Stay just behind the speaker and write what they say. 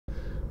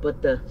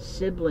But the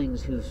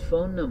siblings whose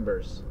phone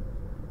numbers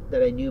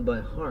that I knew by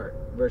heart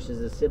versus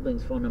the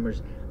siblings' phone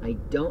numbers I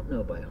don't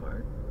know by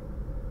heart,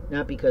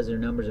 not because their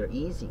numbers are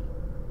easy,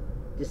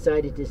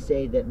 decided to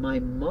say that my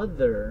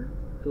mother,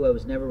 who I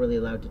was never really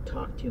allowed to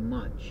talk to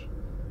much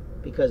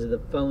because of the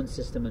phone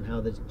system and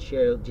how the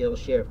jail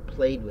sheriff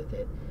played with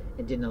it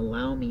and didn't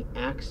allow me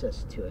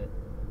access to it,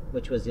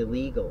 which was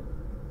illegal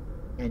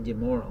and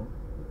immoral,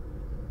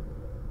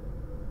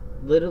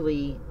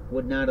 literally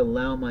would not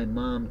allow my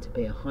mom to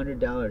pay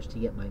 $100 to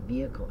get my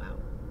vehicle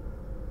out.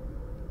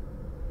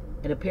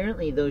 And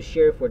apparently those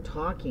sheriff were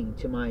talking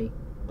to my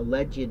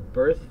alleged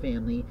birth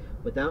family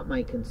without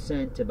my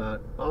consent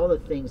about all the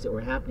things that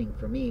were happening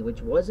for me,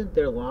 which wasn't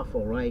their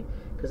lawful right,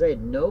 because I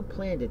had no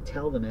plan to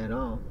tell them at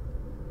all.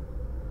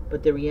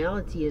 But the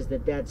reality is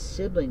that that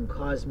sibling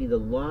caused me the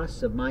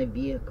loss of my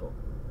vehicle.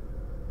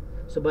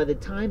 So by the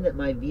time that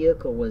my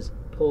vehicle was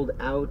pulled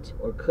out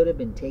or could have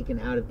been taken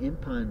out of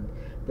impound,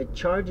 the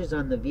charges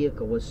on the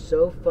vehicle was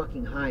so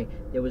fucking high,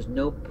 there was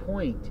no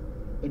point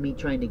in me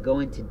trying to go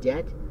into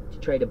debt to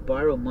try to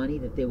borrow money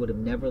that they would have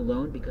never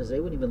loaned, because they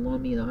wouldn't even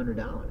loan me the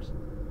 $100.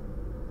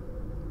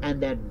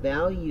 And that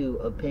value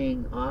of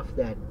paying off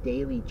that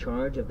daily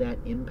charge of that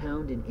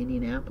impound in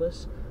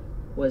Indianapolis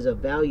was a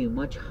value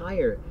much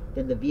higher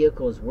than the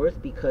vehicle is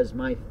worth, because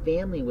my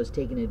family was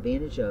taken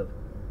advantage of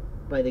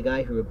by the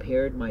guy who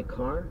repaired my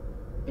car,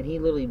 and he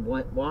literally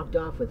walked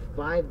off with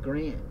 $5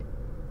 grand,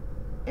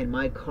 and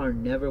my car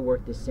never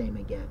worked the same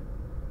again.